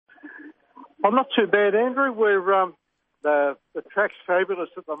I'm not too bad, Andrew. We're the track's fabulous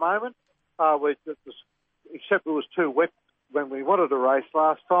at the moment. Except it was too wet when we wanted to race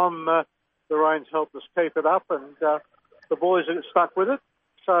last time. The rains helped us keep it up, and the boys are stuck with it.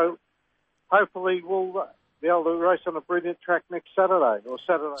 So hopefully we'll be able to race on a brilliant track next Saturday or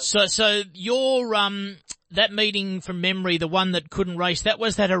Saturday. So your that meeting from memory, the one that couldn't race, that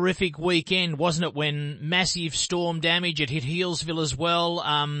was that horrific weekend, wasn't it? When massive storm damage, it hit Healesville as well.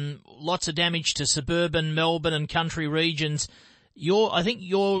 Lots of damage to suburban Melbourne and country regions. I think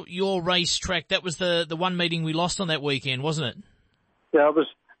your race track, that was the one meeting we lost on that weekend, wasn't it? Yeah, it was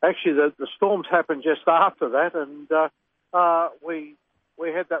actually the storms happened just after that, and we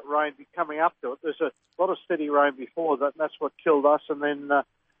had that rain coming up to it. There's a lot of steady rain before that, and that's what killed us. And then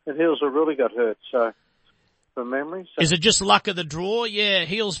Healesville really got hurt. So, from memory, is it just luck of the draw? Yeah,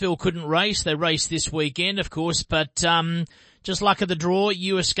 Healesville couldn't race. They raced this weekend, of course, but just luck of the draw.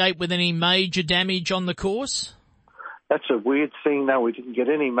 You escaped with any major damage on the course? That's a weird thing. No, we didn't get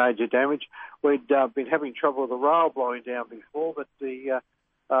any major damage. We'd been having trouble with the rail blowing down before, but the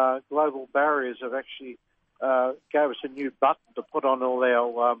global barriers have actually gave us a new button to put on all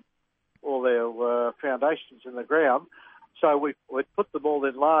our foundations in the ground. So we put them all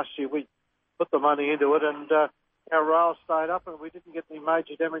in last year. We put the money into it, and our rail stayed up, and we didn't get any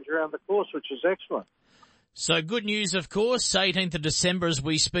major damage around the course, which is excellent. So good news, of course, 18th of December as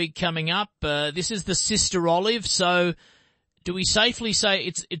we speak coming up. This is the Sister Olive. So do we safely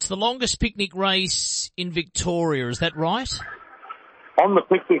say it's the longest picnic race in Victoria? Is that right? On the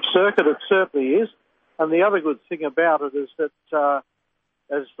picnic circuit, it certainly is. And the other good thing about it is that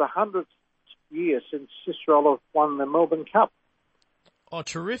as the 100th year since Sister Olive won the Melbourne Cup. Oh,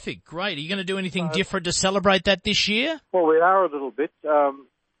 terrific. Great. Are you going to do anything different to celebrate that this year? Well, we are a little bit.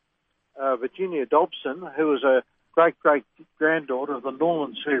 Virginia Dobson, who was a great-great-granddaughter of the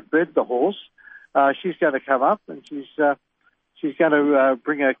Normans who bred the horse, she's going to come up, and she's going to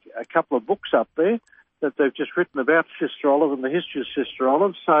bring a couple of books up there that they've just written about Sister Olive and the history of Sister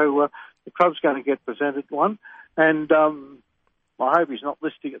Olive. So the club's going to get presented one. And I hope he's not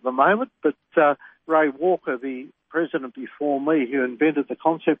listening at the moment, but Ray Walker, the president before me, who invented the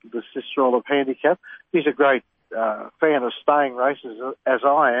concept of the Sister Olive handicap, he's a great fan of staying races, as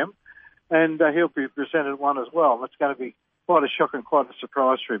I am. And he'll be presented one as well. That's going to be quite a shock and quite a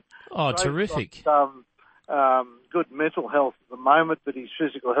surprise for him. Oh, Ray's terrific. Got, good mental health at the moment, but his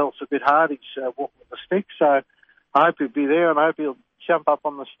physical health's a bit hard. He's walking with a stick, so I hope he'll be there, and I hope he'll jump up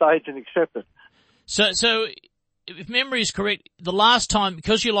on the stage and accept it. So if memory is correct, the last time,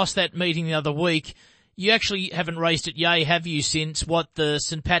 because you lost that meeting the other week, you actually haven't raced at Yea, have you, since the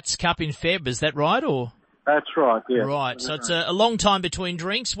St. Pat's Cup in Feb, is that right, or? That's right, yeah. Right, so it's a long time between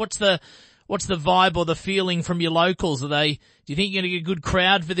drinks. What's the vibe or the feeling from your locals? Do you think you're going to get a good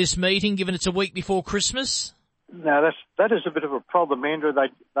crowd for this meeting, given it's a week before Christmas? No, that is a bit of a problem, Andrew.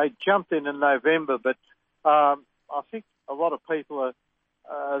 They jumped in November, but I think a lot of people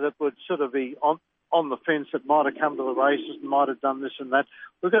that would sort of be on the fence that might have come to the races and might have done this and that.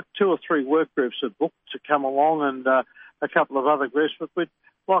 We've got 2 or 3 work groups that booked to come along, and a couple of other groups, but we'd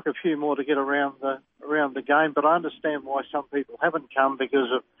like a few more to get around the game. But I understand why some people haven't come, because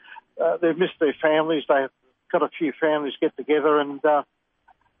of they've missed their families. They've got a few families get together, and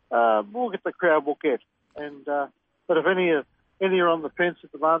we'll get the crowd we'll get. And but if any are on the fence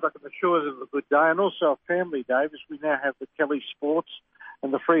at the moment, I can assure them of a good day, and also a family day, because we now have the Kelly Sports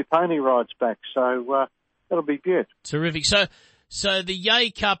and the free pony rides back. So that'll be good. Terrific. So the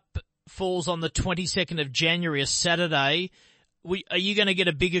Yea Cup falls on the 22nd of January, a Saturday. Are you going to get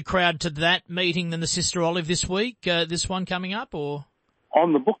a bigger crowd to that meeting than the Sister Olive this week, this one coming up, or?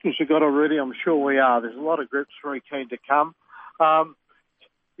 On the bookings we've got already, I'm sure we are. There's a lot of groups very keen to come.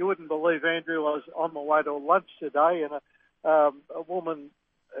 You wouldn't believe, Andrew, I was on my way to lunch today, and a woman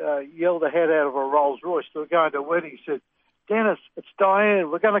yelled her head out of a Rolls Royce. They were going to a wedding. She said, "Dennis, it's Diane.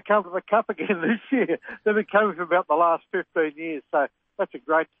 We're going to come to the Cup again this year." They've been coming for about the last 15 years. So that's a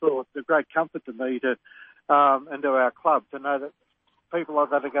great thought, a great comfort to me and to our club to know that people like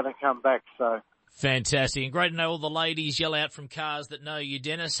that are going to come back. So fantastic, and great to know all the ladies yell out from cars that know you,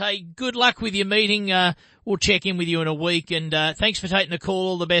 Dennis. Hey, good luck with your meeting. We'll check in with you in a week, and thanks for taking the call.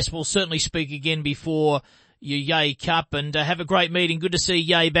 All the best. We'll certainly speak again before your Yea Cup, and have a great meeting. Good to see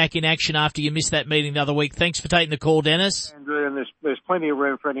Yea back in action after you missed that meeting the other week. Thanks for taking the call, Dennis. Andrew, and there's plenty of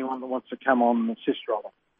room for anyone that wants to come on the Sister Olive.